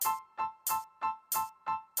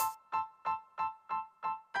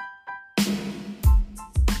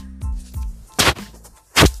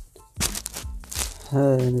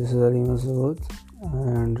Hey, this is Ali Masood,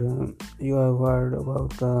 and you have heard about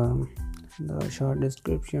the short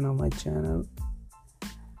description of my channel.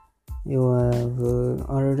 You have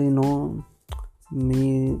already known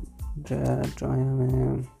me that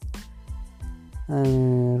I'm a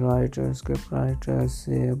writer, script writer,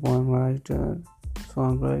 say poem writer,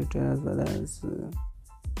 songwriter, as well as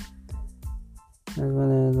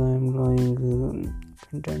I'm doing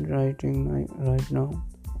content writing right now.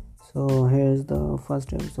 So here's the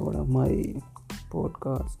first episode of my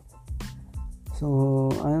podcast. So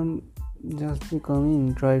I am just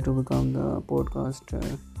try to become the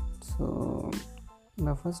podcaster. So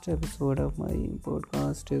the first episode of my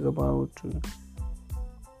podcast is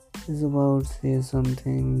about say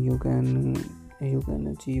something you can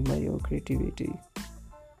achieve by your creativity.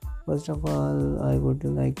 First of all, I would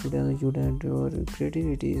like to tell you that your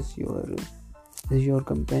creativity is your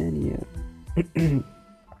companion.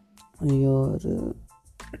 your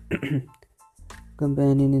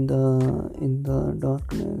companion in the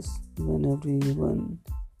darkness when everyone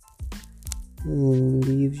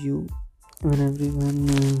leaves you, when everyone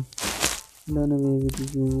done away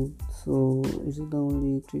with you. So it's the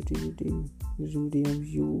only creativity of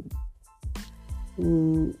you.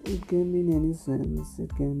 It can be in any sense. It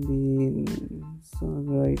can be in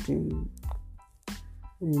songwriting,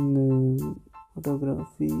 in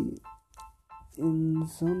photography, in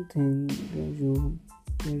something that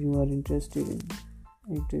you are interested in.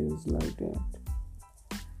 It is like that.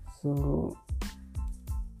 So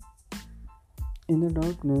in the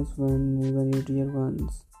darkness, when your dear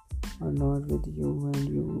ones are not with you, and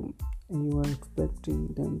you are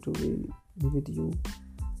expecting them to be with you,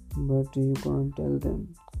 but you can't tell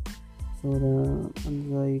them. So the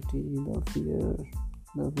anxiety, the fear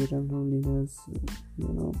of loneliness,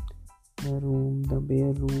 the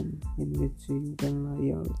bare room in which you can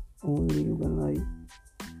lie out, only you can lie.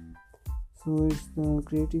 So it's the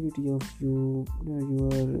creativity of you that you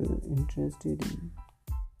are interested in,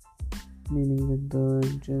 meaning with the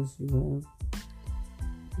interest you have.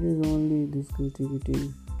 It is only this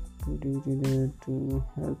creativity that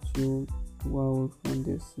helps you to out from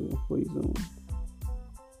this horizon.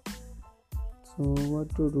 So what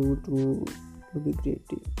to do to be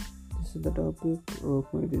creative? This is the topic of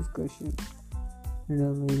my discussion, and I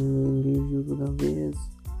will lead you to the ways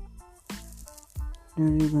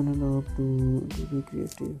that you can adopt to be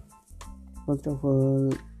creative. First of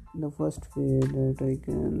all, the first way that I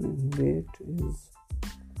can rate is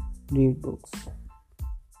read books.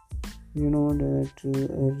 You know that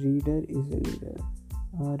a reader is a leader.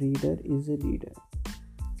 A reader is a leader.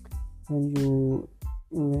 When you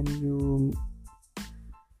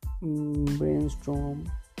brainstorm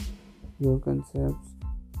your concepts,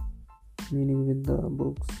 meaning with the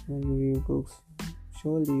books, when you read books,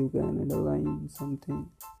 surely you can underline something.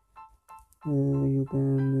 You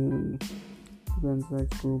can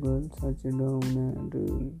search Google, search it down, and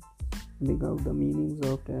dig out the meanings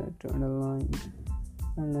of that underlined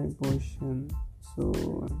portion. So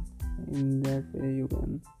in that way you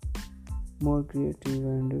can more creative,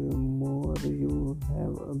 and more you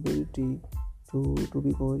have ability to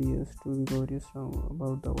be curious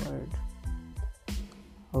about the world,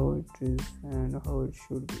 how it is and how it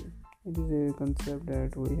should be. It is a concept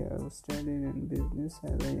that we have studied in business,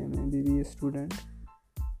 as I am a BBA student.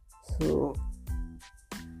 So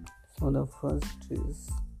the first is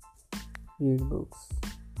read books.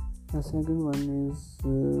 The second one is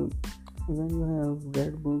when you have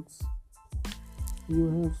read books, you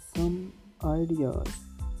have some ideas.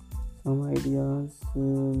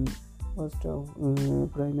 First of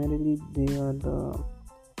primarily they are the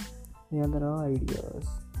raw ideas,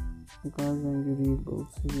 because when you read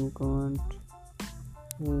books you can't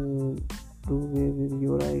do away with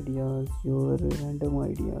your ideas, your random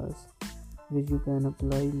ideas, which you can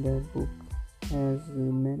apply in that book, as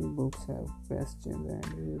many books have questions, and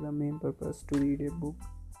it is the main purpose to read a book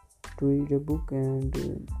and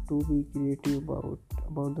to be creative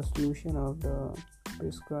about the solution of the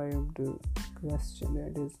prescribed question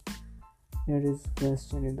that is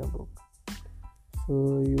questioned in the book. So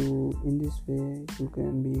in this way you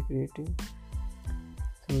can be creative.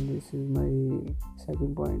 So this is my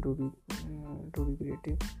second point to be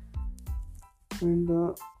creative. And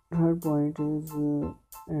the third point is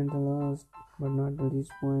and the last but not the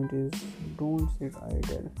least point is, don't sit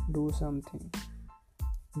idle. Do something.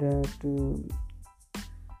 That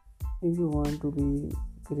if you want to be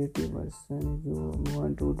creative person, if you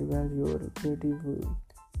want to develop your creative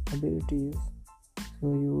abilities, so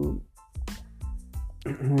you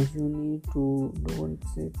need to don't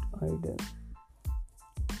sit idle.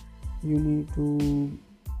 You need to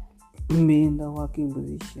be in the walking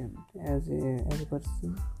position as a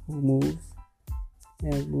person who moves,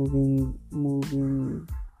 as moving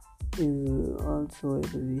is also a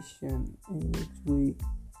position in which we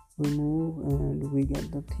move and we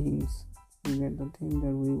get the thing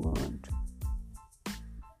that we want.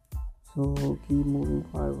 So keep moving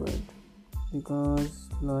forward, because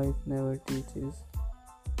life never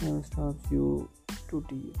stops you to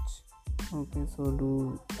teach. Okay, so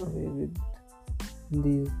do away with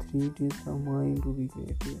these three tips of mine to be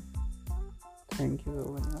creative. Thank you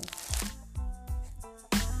so much.